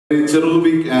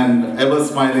Cherubic and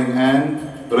ever-smiling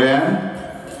Anne, Ryan.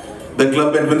 The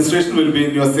club administration will be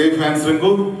in your safe hands,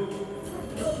 Ringu.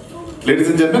 Ladies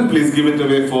and gentlemen, please give it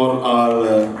away for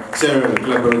our chair,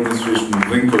 club administration,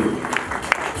 Ringu.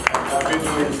 I'm happy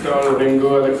to install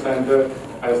Ringu Alexander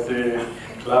as the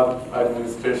club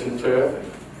administration chair.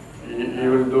 He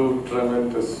will do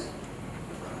tremendous.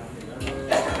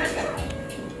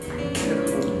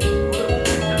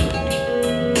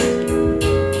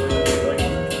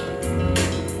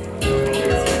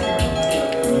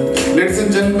 Ladies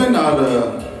and gentlemen,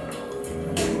 our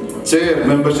chair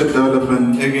membership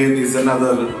development again is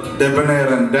another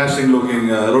debonair and dashing looking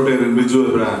Rotarian Viju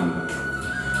Abraham.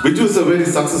 Viju is a very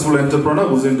successful entrepreneur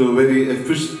who's into a very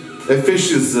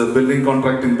efficient building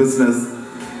contracting business.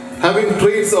 Having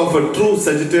traits of a true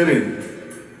Sagittarian,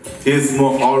 he is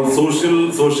all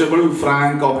sociable,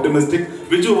 frank, optimistic.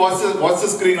 Viju, watch the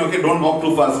screen, okay? Don't walk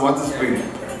too fast, watch the screen.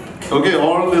 Okay,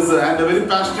 all this, and a very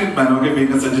passionate man, okay,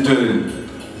 being a Sagittarian.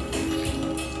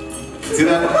 See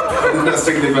that?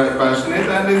 Interestingly passionate,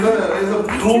 and he's a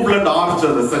true blood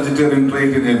archer, the Sagittarian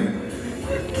trait in him.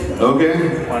 Okay?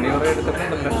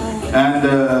 And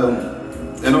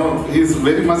you know, he's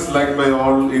very much liked by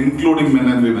all, including men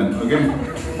and women. Okay?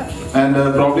 And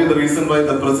probably the reason why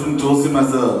the president chose him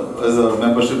as a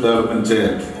membership development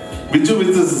chair. Viju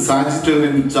with his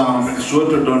Sagittarian charm is sure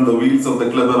to turn the wheels of the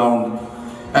club around.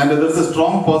 And there's a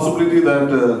strong possibility that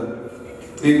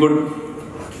he could.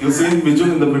 You see Viju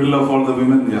in the middle of all the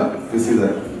women? Yeah, you see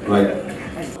that, right.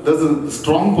 There's a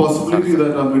strong possibility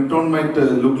that a Midtown might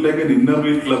look like an inner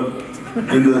wheel club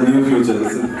in the near future.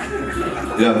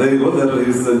 Yeah, there you go. That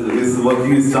he's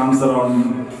working his charms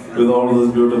around with all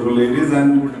those beautiful ladies.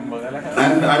 And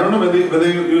I don't know whether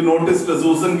you noticed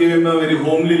Susan gave him a very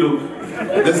homely look.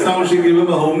 Just now she gave him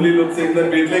a homely look saying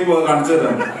that we'd like work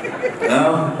answer.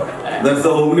 That's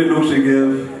the homely look she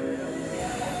gave.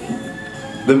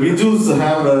 The Vijus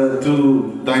have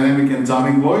two dynamic and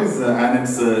charming boys, and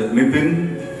it's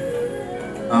Nitin.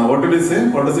 What did it say?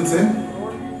 What does it say?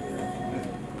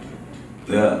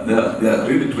 Yeah.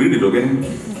 Read it, okay?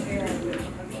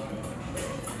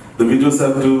 The Vijus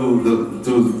have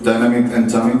two dynamic and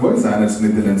charming boys, and it's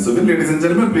Nitin and Subin. Ladies and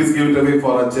gentlemen, please give it away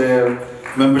for our chair,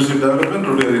 membership development,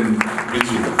 Rotarian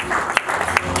Viju.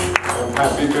 I'm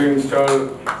happy to install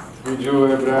Viju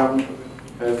Abraham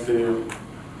as the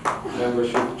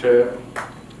membership chair.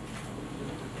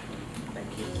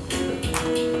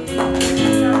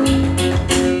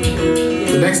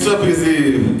 The next up is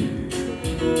the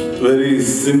very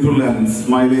simple and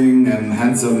smiling and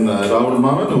handsome Rahul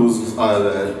Maman, who's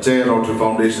our chair Rotary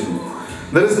Foundation.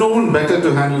 There is no one better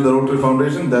to handle the Rotary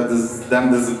Foundation than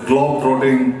this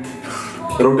globe-trotting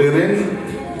Rotarian.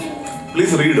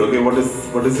 Please read, okay, what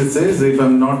does it say? So if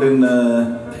I'm not in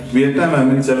Vietnam, I'm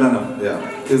in Chellanam. Yeah,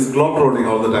 he's globe-trotting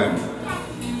all the time.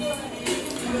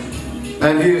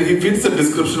 And he fits the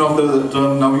description of the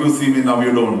term, now you see me, now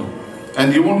you don't.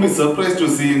 And you won't be surprised to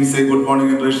see him say good morning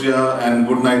in Russia and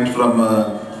good night from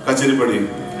Kachiripadi.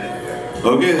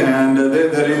 Okay, and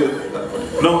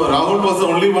Rahul was the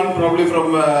only one probably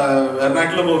from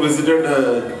Ernakulam who visited,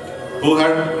 who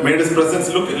had made his presence.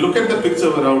 Look at the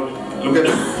picture, Rahul. Look at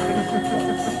it.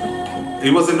 He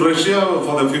was in Russia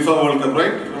for the FIFA World Cup,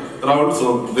 right, Rahul?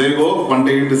 So there you go. One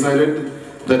day he decided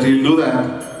that he'll do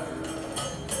that.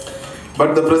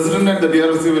 But the president and the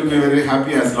DRC will be very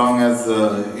happy as long as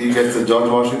he gets George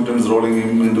Washington's rolling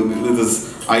him into with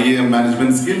his IAM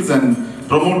management skills and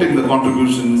promoting the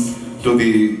contributions to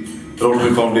the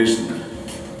Rotary Foundation.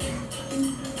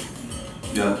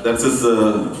 Yeah, that's his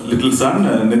little son,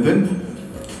 Nitin.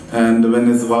 And when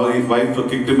his wife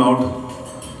kicked him out,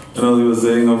 you know, he was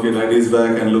saying, okay, daddy's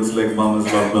back and looks like mom is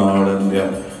back now. And yeah,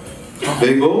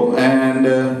 they go and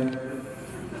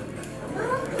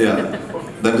yeah.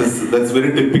 That's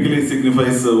very typically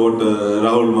signifies what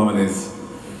Rahul Maman is.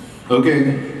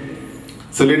 Okay.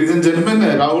 So ladies and gentlemen,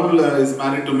 Rahul is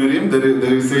married to Miriam, there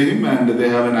you see him, and they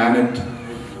have an Annette,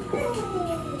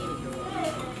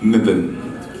 Nitin.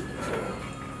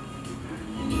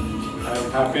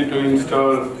 I'm happy to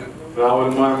install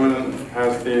Rahul Maman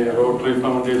as the Rotary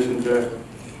Foundation chair.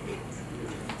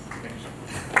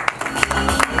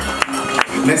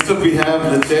 Next up we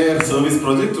have the chair service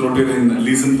project, Rotarian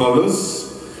Leeson Paulus.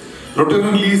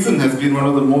 Rotarian Leeson has been one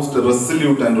of the most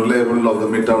resolute and reliable of the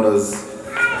Midtowners.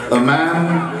 A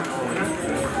man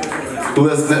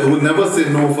who never say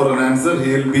no for an answer.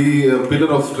 He'll be a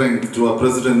pillar of strength to our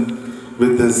president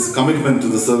with his commitment to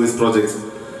the service projects.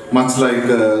 Much like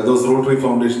those Rotary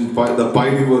Foundation, the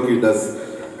pioneer work he does.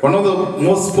 One of the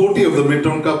most sporty of the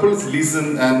Midtown couples,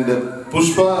 Leeson and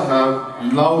Pushpa,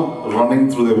 have love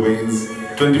running through their veins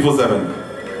 24/7.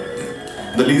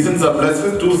 The Leesons are blessed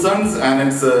with 2 sons, and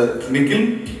it's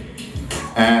Nikhil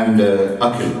and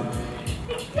Akhil.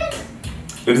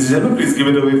 Ladies and gentlemen, please give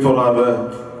it away for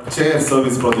our chair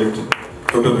service project,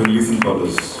 Dr. Leeson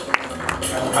College.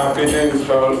 I'm happy to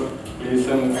install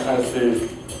Leeson as the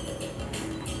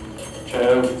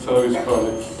chair of service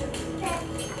projects.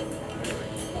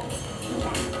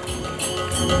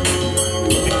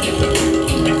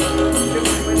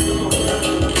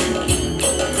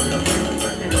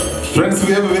 Friends,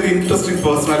 we have a very interesting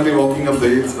personality walking up the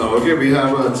aisles now. Okay, we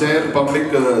have a chair,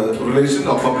 public relation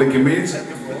or public image,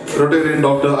 Rotarian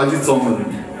Dr. Ajit Soman.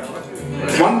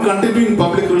 One continuing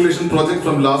public relation project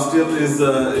from last year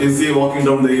is he walking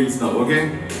down the aisles now.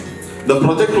 Okay, the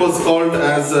project was called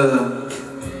as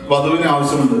Vaduvine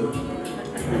Avashamundu.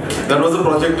 That was a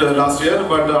project last year,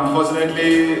 but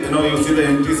unfortunately, you see the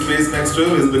empty space next to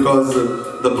him is because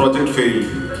the project failed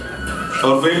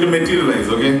or failed to materialize.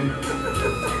 Okay.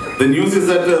 The news is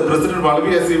that President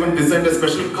Valavi has even designed a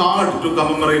special card to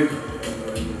commemorate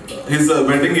his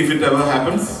wedding if it ever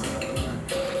happens.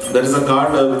 That is a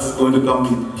card which is going to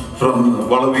come from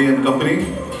Valavi and company.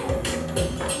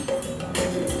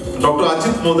 Dr.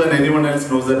 Ajit, more than anyone else,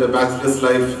 knows that a bachelor's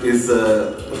life is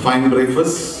a fine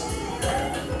breakfast,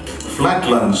 flat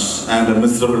lunch and a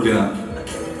miserable dinner.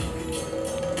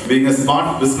 Being a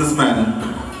smart businessman,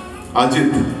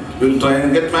 Ajit will try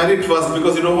and get married first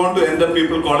because you don't want to end up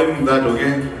people calling him that,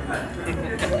 okay?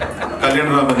 Kalyan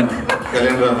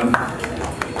Raman.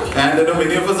 And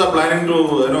many of us are planning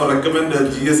to recommend a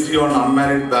GST on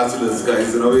unmarried bachelors,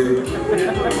 guys.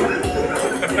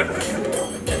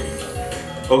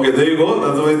 Okay, there you go.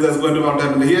 Otherwise, that's going to not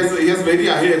happen. He has very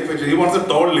high expectations. He wants a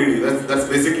tall lady. That's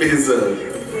basically his.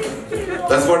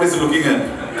 That's what he's looking at.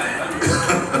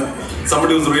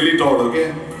 Somebody who's really tall,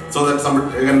 okay? So that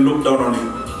somebody can look down on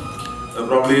you.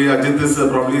 Probably Ajit is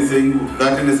probably saying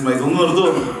that in his mind.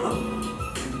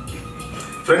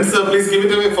 Friends, please give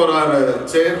it away for our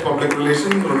chair, public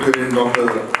relation, Rotarian Dr.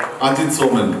 Ajit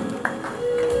Soman.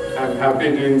 I'm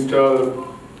happy to install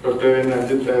Dr.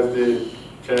 Ajit as the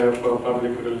chair for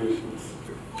public relations.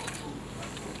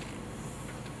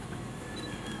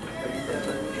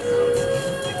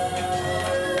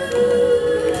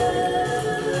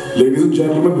 Ladies and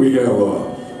gentlemen, we have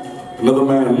another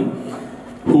man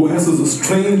who has a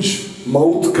strange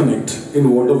mouth connect in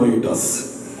whatever he does.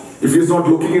 If he's not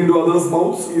looking into others'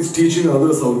 mouths, he's teaching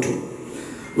others how to.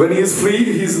 When he is free,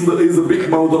 he's a big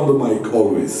mouth on the mic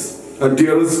always. Our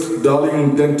dearest,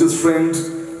 darling dentist friend,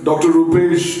 Dr.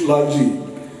 Rupesh Lalji,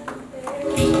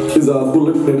 is our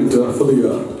bulletin editor for the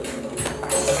year.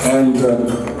 And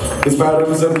his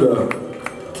parents had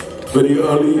very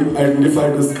early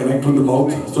identified his connect with the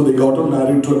mouth, so they got him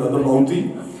married to another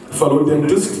mouthy, fellow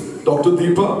dentist, Dr.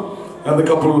 Deepa, and the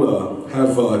couple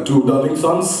have 2 darling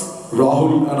sons,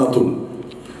 Rahul and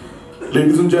Atul.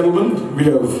 Ladies and gentlemen, we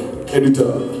have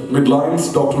editor,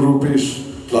 Midlines, Dr. Rupesh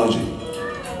Lalji.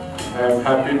 I am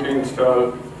happy to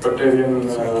install Rotarian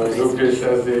Rupesh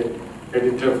as the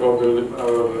editor for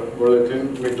our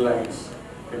bulletin, Midlines.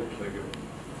 Thank you.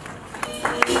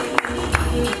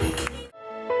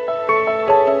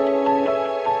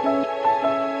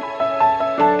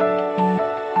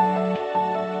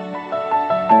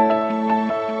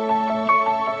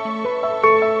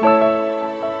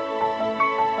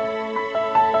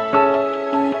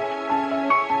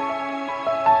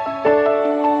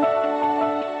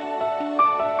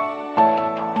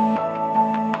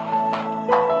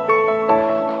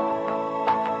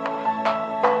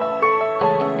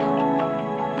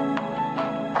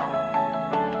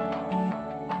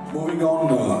 Moving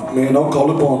on, may I now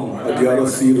call upon the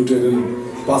RSC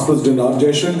Rotarian Past President R.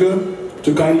 Jaishankar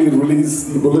to kindly release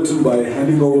the bulletin by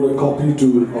handing over a copy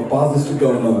to our Past District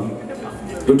Governor,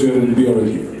 Rotarian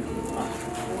BRLU.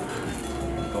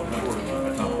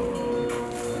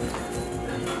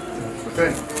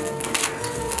 Okay.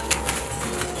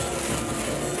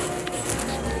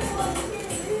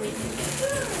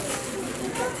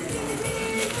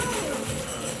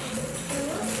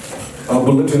 Our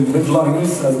bulletin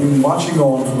Midlines has been marching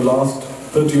on for the last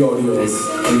 30 odd years.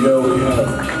 And here we have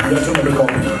yet another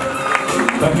copy.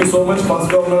 Thank you so much, Past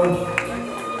Governor.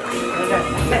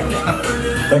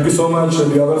 Thank you so much, the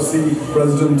RFC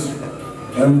President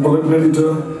and Bulletin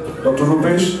Editor, Dr.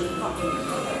 Rupesh.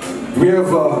 We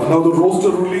have now the roster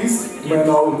release. May I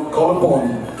now call upon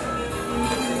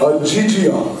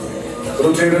GGR,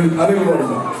 Rotarian Anil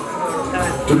Verma,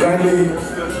 to kindly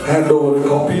hand over a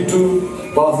copy to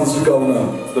Past District Governor,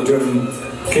 Rotarian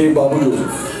K. Babu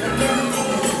Joseph.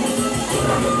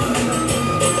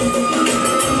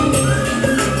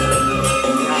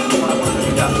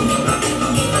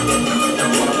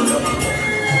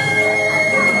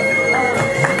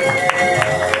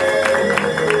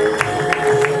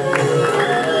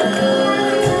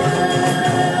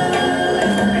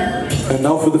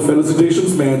 for the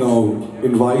felicitations, may I now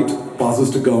invite Past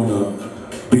District Governor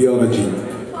B.R.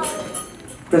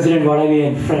 Ajit. President Wadavi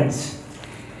and friends.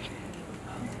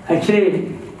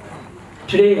 Actually,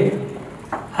 today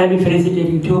I'll be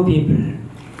felicitating two people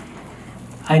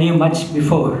I knew much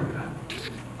before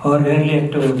or earlier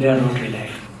to their Rotary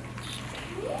life.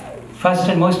 First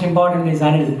and most important is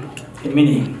Anil and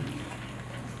Mini.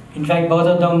 In fact, both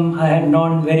of them I had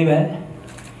known very well,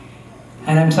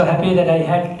 and I'm so happy that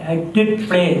I did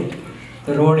play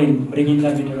the role in bringing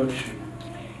them into Rotary.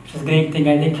 It's a great thing.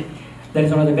 I think that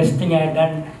is one of the best things I had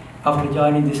done after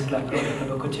joining this club, Rotary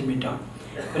Club of Cochin Midtown.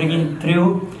 Bringing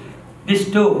through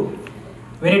these two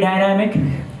very dynamic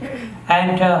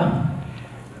and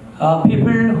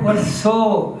people who are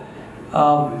so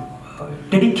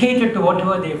dedicated to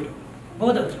whatever they do,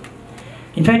 both of them.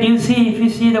 In fact, if you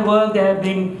see the work they have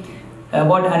been,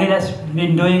 what Anil has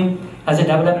been doing as a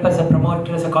developer, as a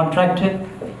promoter, as a contractor,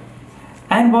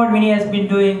 and what Mini has been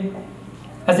doing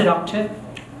as a doctor,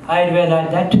 I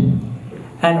realized that.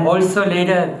 And also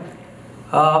later,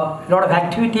 a lot of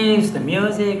activities, the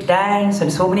music, dance,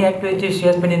 and so many activities she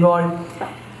has been involved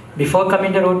before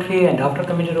coming to Rotary and after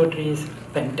coming to Rotary is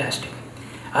fantastic.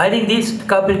 I think these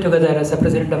couple together as the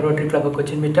President of Rotary Club of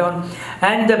Cochin Midtown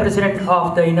and the President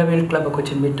of the Innovate Club of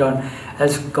Cochin Midtown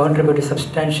has contributed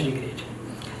substantially great.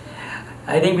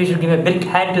 I think we should give a big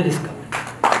hand to this couple.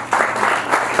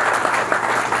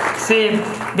 See,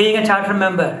 being a charter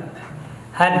member,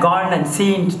 had gone and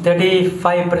seen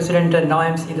 35 president and now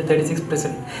I'm seeing the 36th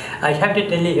president. I have to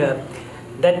tell you here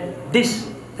that the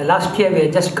last year we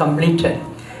have just completed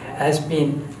has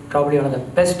been probably one of the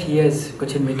best years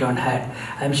Cochin Midtown had.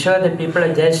 I'm sure that people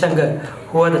at Jayashankar,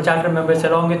 who are the charter members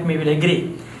along with me, will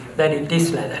agree that it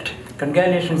is like that.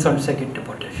 Congratulations on second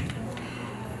reportage.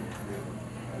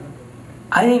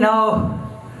 I think now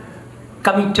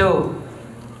coming to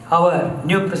our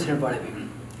new President Wadavi.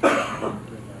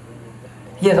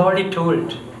 He has already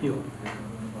told you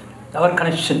our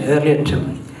connection earlier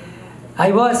too.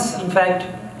 I was, in fact,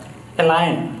 a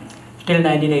lion till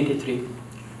 1983.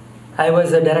 I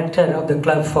was the director of the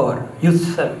club for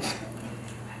youth service.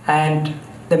 And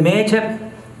the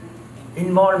major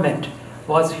involvement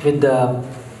was with the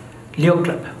Leo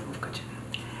Club of Cochin.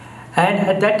 And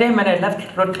at that time when I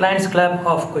left Lions Club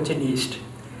of Cochin East,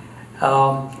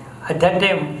 at that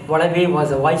time Wadavi was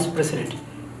the vice president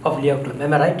of Leo Club,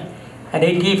 am I right? And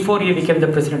 1984 he became the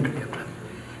president of Leo Club.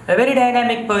 A very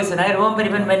dynamic person. I remember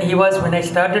even when I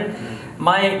started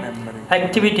my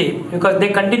activity, because they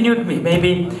continued me,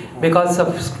 maybe because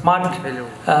of smart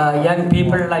young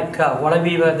people like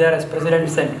Wadavi were there as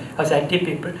presidents and as active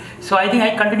people. So I think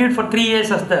I continued for 3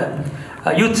 years as the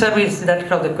youth service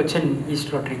director of the Cochin East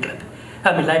Rotary Club,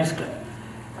 Lions Club.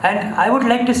 And I would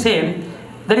like to say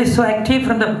that is so active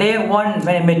from the day one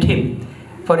when I met him.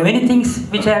 For many things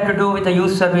which I have to do with the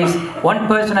youth service, one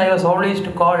person I was always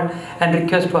to call and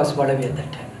request was Wadavi at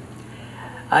that time.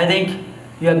 I think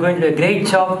you are going to do a great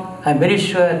job. I'm very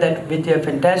sure that with your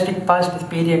fantastic past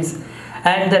experience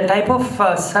and the type of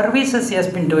services he has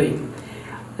been doing,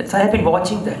 I have been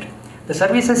watching that. The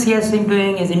services he has been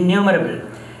doing is innumerable.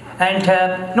 And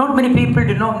not many people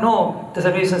do not know the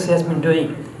services he has been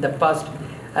doing in the past.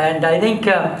 And I think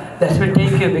that will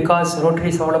take you, because Rotary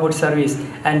is all about service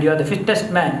and you are the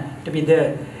fittest man to be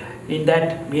there in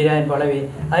that, Meera and Wadavi.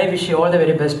 I wish you all the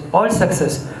very best, all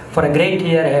success for a great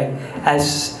year ahead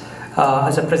as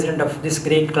a president of this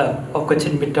great club of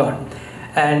Cochin Midtown.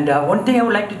 And one thing I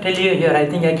would like to tell you here, I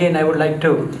think again I would like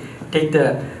to take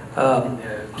the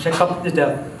check up with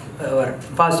our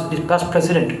past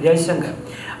president, Jayashankar.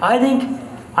 I think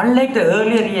unlike the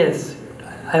earlier years,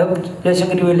 I hope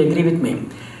Jayashankar you will agree with me,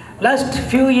 last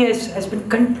few years has been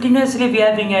continuously we are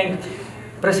having a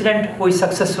president who is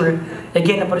successful,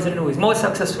 again a president who is more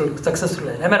successful,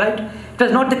 am I right? It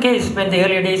was not the case when the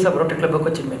earlier days of Rotary Club of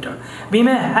Cochin Midtown. We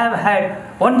may have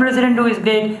had one president who is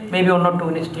great, maybe one or two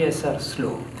next years are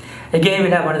slow. Again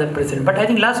we'll have another president. But I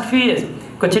think last few years,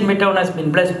 Cochin Midtown has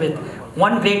been blessed with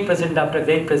one great president after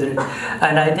great president.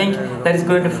 And I think that is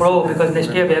going to flow, because next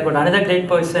year we have got another great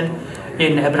person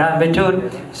in Abraham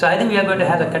Betur. So I think we are going to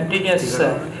have a continuous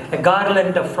a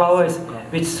garland of flowers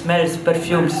which smells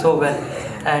perfume so well.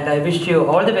 And I wish you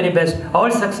all the very best,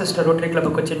 all success to Rotary Club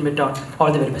of Cochin Midtown,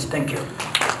 all the very best. Thank you.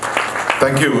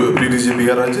 Thank you, PDG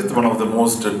B.R. Ajit, one of the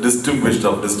most distinguished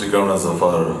of district governors of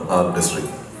our district.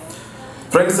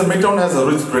 Friends, Midtown has a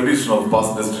rich tradition of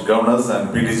past district governors, and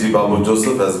PDG Babu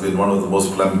Joseph has been one of the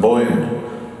most flamboyant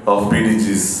of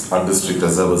PDGs our district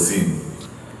has ever seen.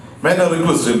 May I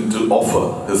request him to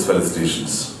offer his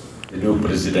felicitations. The new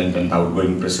president and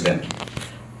outgoing president.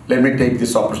 Let me take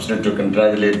this opportunity to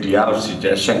congratulate DRFC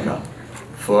Jayashankar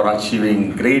for achieving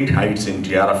great heights in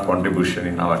TRF contribution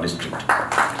in our district.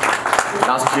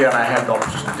 Last year I had the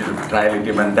opportunity to trial with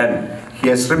him, and then he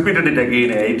has repeated it again.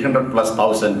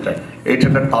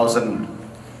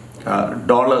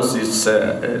 $800,000 is a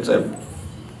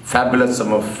fabulous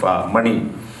sum of money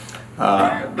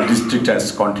the district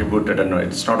has contributed, and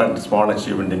it's not a small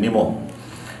achievement anymore.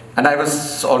 And I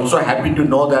was also happy to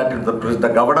know that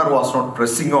the governor was not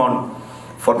pressing on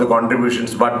for the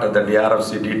contributions, but the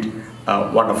DRFC did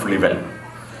wonderfully well.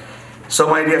 So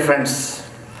my dear friends,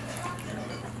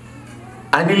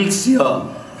 Anil's year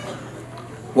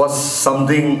was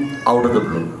something out of the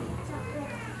blue.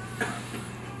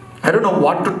 I don't know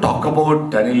what to talk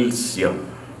about Anil's year.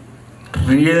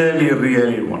 Really,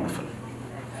 really wonderful.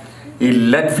 He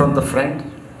led from the front.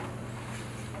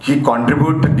 He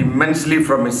contributed immensely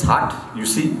from his heart. You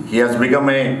see, he has become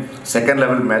a second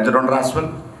level major donor as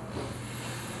well.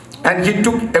 And he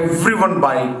took everyone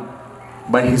by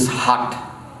his heart.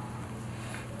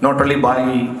 Not only by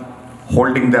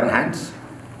holding their hands,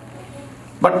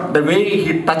 but the way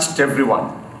he touched everyone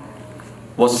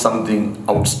was something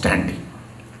outstanding.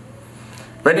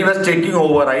 When he was taking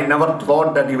over, I never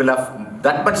thought that he will have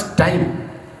that much time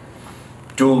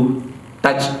to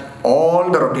touch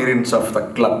all the Rotarians of the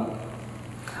club.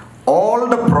 All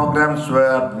the programs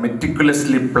were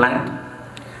meticulously planned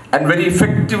and very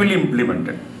effectively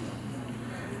implemented.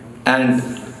 And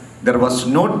there was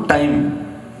no time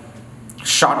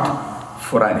short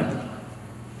for Anil.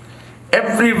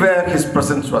 Everywhere his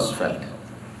presence was felt.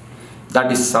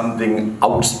 That is something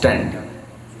outstanding.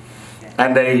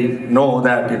 And I know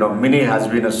that Mini has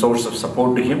been a source of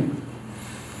support to him,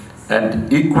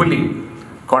 and equally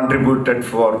contributed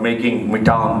for making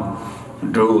Midtown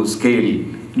to scale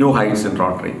new heights in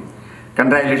Rotary.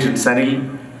 Congratulations,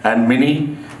 Anil and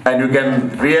Mini, and you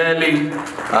can really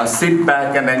sit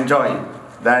back and enjoy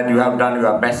that you have done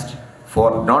your best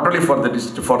for not only for the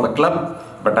district, for the club,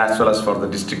 but as well as for the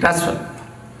district as well.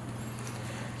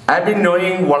 I've been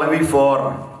knowing Wallaby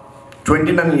for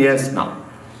 29 years now.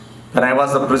 When I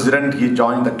was the president, he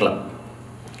joined the club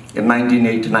in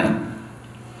 1989.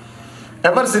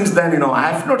 Ever since then,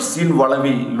 I have not seen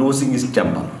Wallaby losing his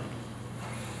temper.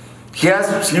 He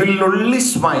will only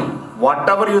smile.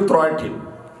 Whatever you throw at him,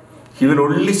 he will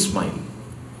only smile.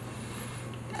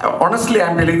 Honestly,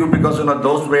 I'm telling you, because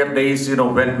those were days,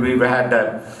 when we had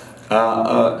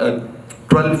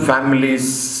 12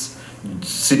 families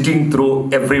sitting through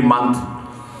every month,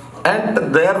 and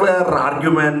there were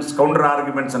arguments, counter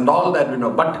arguments, and all that,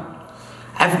 But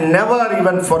I've never,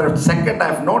 even for a second,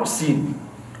 I've not seen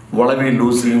Wallaby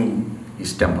losing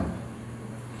his temper.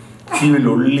 He will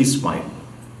only smile.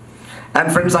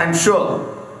 And friends, I'm sure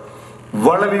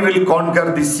Wallaby will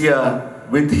conquer this year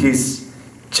with his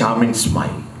charming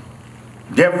smile.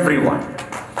 Everyone.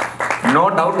 No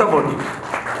doubt about it.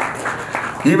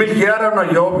 He will hear,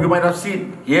 you might have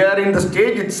seen, here in the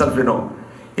stage itself,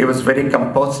 he was very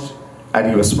composed and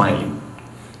he was smiling.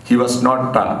 He was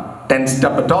not tensed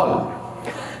up at all.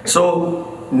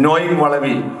 So, knowing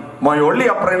Wallaby, my only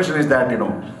apprehension is that,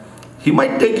 he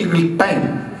might take a little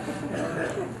time.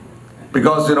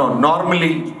 Because,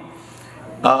 normally,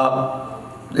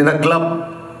 in a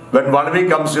club, when Wallaby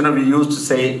comes, we used to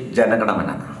say,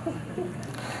 Janaganamana.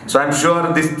 So I'm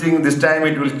sure this time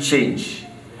it will change.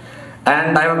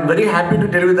 And I am very happy to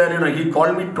tell you that, he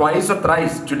called me twice or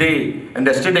thrice today and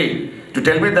yesterday to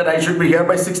tell me that I should be here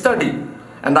by 6:30.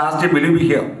 And I asked him, will you be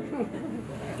here?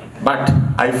 But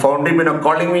I found him,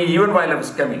 calling me even while I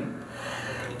was coming.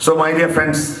 So my dear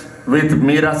friends, with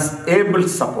Meera's able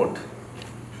support,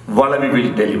 Wallaby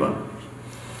will deliver.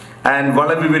 And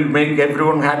Wallaby will make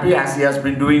everyone happy, as he has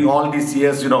been doing all these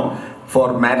years,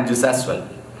 for marriages as well.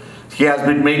 He has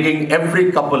been making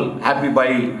every couple happy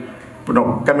by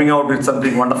coming out with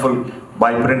something wonderful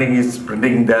by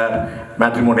printing their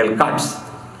matrimonial cards.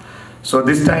 So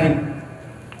this time,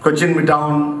 Cochin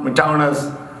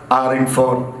Midtowners are in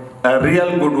for a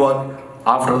real good work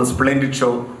after the splendid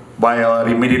show by our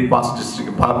immediate past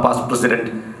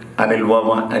president, Anil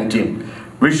Verma and team.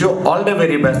 Wish you all the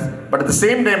very best. But at the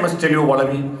same time, I must tell you,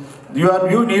 Wallaby,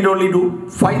 you need only do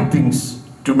 5 things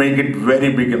to make it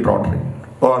very big in Rotary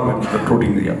or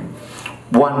recruiting the year.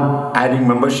 1, adding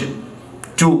membership.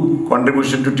 2,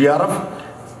 contribution to TRF.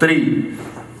 3,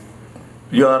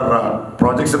 your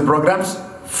projects and programs.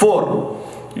 4,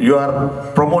 your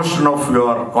promotion of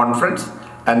your conference,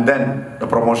 and then the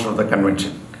promotion of the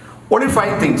convention. Only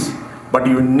 5 things, but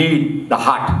you need the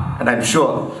heart, and I'm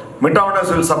sure Midtowners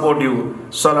will support you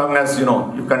so long as you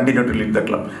continue to lead the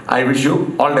club. I wish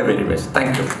you all the very best.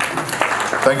 Thank you.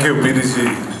 Thank you, PDC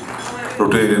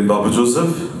Rotarian Babu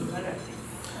Joseph.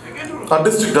 Our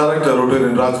District Director,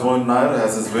 Rotarian Rajmohan Nair,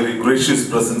 has his very gracious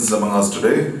presence among us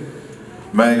today.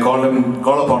 May I call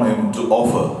upon him to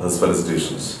offer his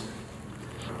felicitations.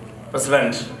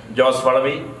 President George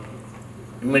Valavi,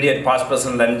 immediate past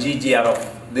president and GGR of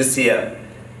this year,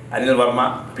 Anil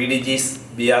Verma,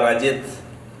 PDGs, B.R. Ajit,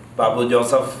 Babu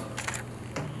Joseph,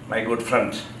 my good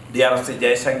friend, DRFC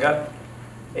Jayashankar,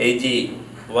 AG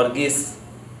Varghese,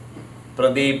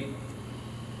 Pradeep,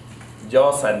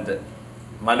 Jos and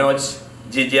Manoj,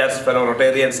 GGR's fellow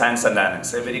Rotarians, and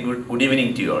Annex. A very good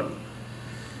evening to you all.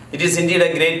 It is indeed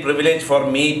a great privilege for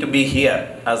me to be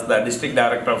here as the District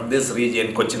Director of this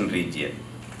region, Cochin region.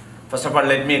 First of all,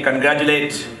 let me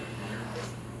congratulate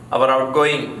our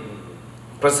outgoing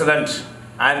President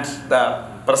and the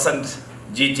present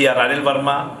GGR Anil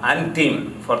Verma and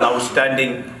team for the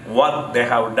outstanding work they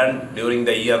have done during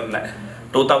the year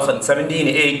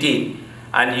 2017-18,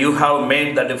 and you have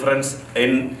made the difference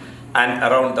in and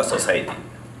around the society.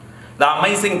 The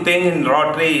amazing thing in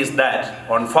Rotary is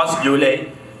that on 1st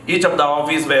July, each of the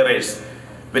office bearers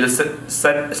will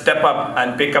step up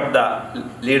and pick up the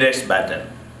leader's baton.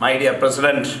 My dear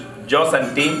President, Jos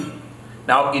and team,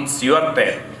 now it's your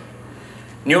turn.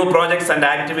 New projects and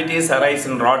activities arise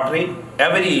in Rotary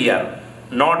every year,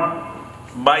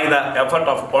 not by the effort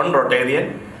of one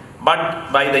Rotarian,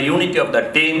 but by the unity of the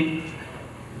team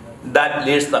that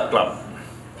leads the club.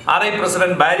 RI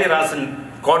President Barry Rasan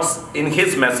quotes in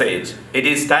his message, "It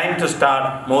is time to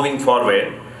start moving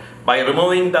forward by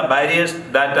removing the barriers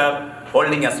that are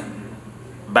holding us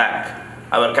back.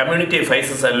 Our community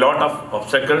faces a lot of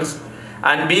obstacles,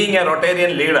 and being a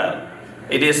Rotarian leader,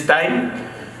 it is time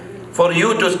for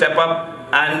you to step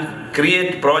up and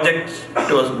create projects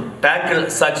to tackle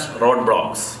such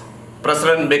roadblocks."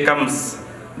 President becomes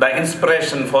the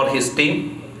inspiration for his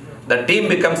team, the team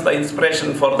becomes the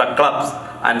inspiration for the clubs,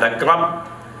 and the club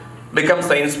becomes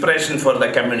the inspiration for the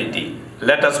community.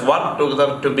 Let us work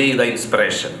together to be the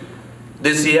inspiration.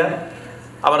 This year,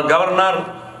 our Governor,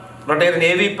 Rotarian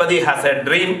A.V. Padi, has a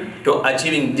dream to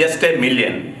achieving just 1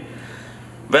 million.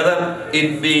 Whether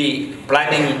it be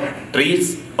planting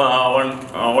trees,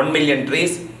 1 million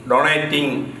trees,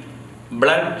 donating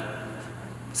blood,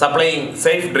 supplying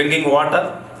safe drinking water,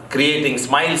 creating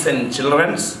smiles in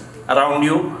children around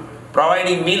you,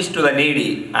 providing meals to the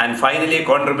needy, and finally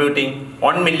contributing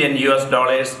 $1 million,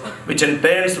 which in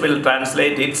turn will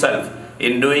translate itself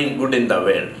in doing good in the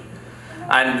world.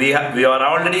 And we are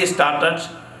already started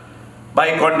by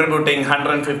contributing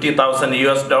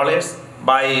 $150,000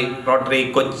 by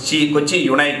Rotary Kochi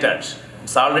United.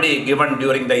 It's already given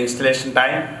during the installation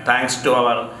time, thanks to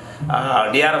our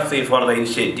DRFC for the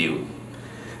initiative.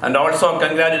 And also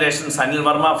congratulations Anil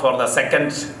Verma for the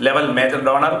 2nd level major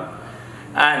donor,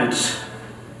 and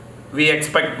we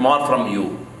expect more from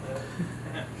you.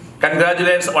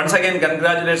 Congratulations, once again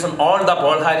congratulations all the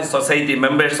Paul Harris Society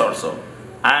members also.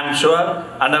 I am sure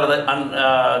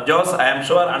Jos, I am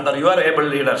sure under your able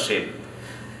leadership,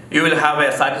 you will have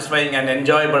a satisfying and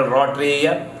enjoyable Rotary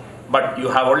year, but you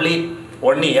have only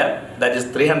 1 year, that is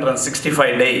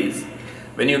 365 days.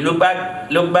 When you look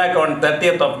back on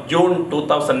 30th of June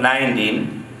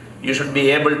 2019, you should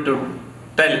be able to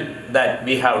tell that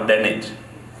we have done it.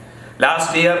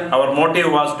 Last year, our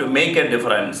motive was to make a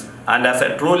difference, and as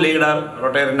a true leader,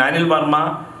 Rotarian Anil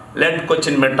Verma led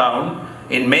Cochin Midtown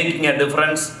in making a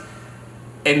difference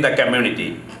in the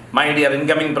community. My dear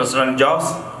incoming President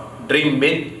Jos, dream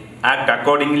big, act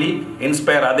accordingly,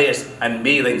 inspire others, and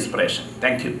be the inspiration.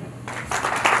 Thank you.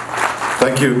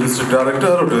 Thank you, District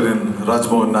Director, Rotarian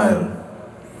Rajmohan Nair.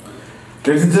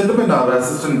 Ladies and gentlemen, our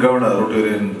Assistant Governor,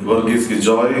 Rotarian Varghese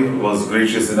Joy, was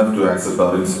gracious enough to accept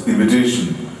our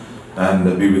invitation and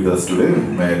be with us today.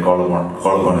 May I call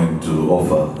upon him to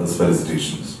offer his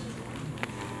felicitations.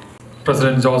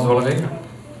 President George Valavi,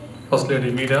 First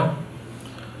Lady Meena,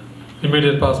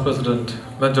 immediate past President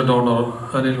Major Donor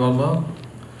Anil Verma,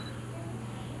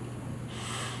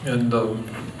 and